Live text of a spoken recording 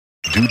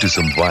Due to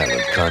some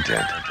violent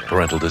content,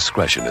 parental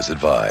discretion is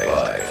advised.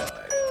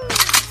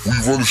 We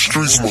run the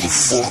streets,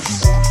 motherfucker.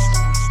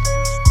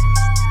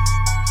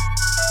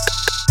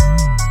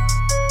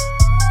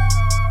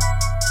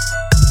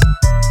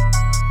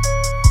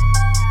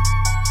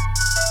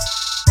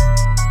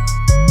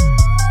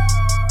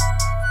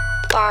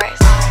 Bars.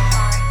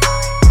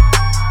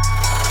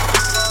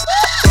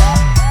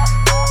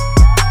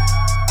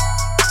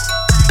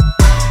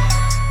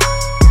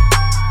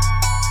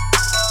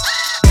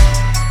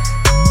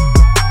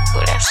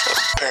 Ooh, that's so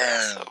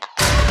good.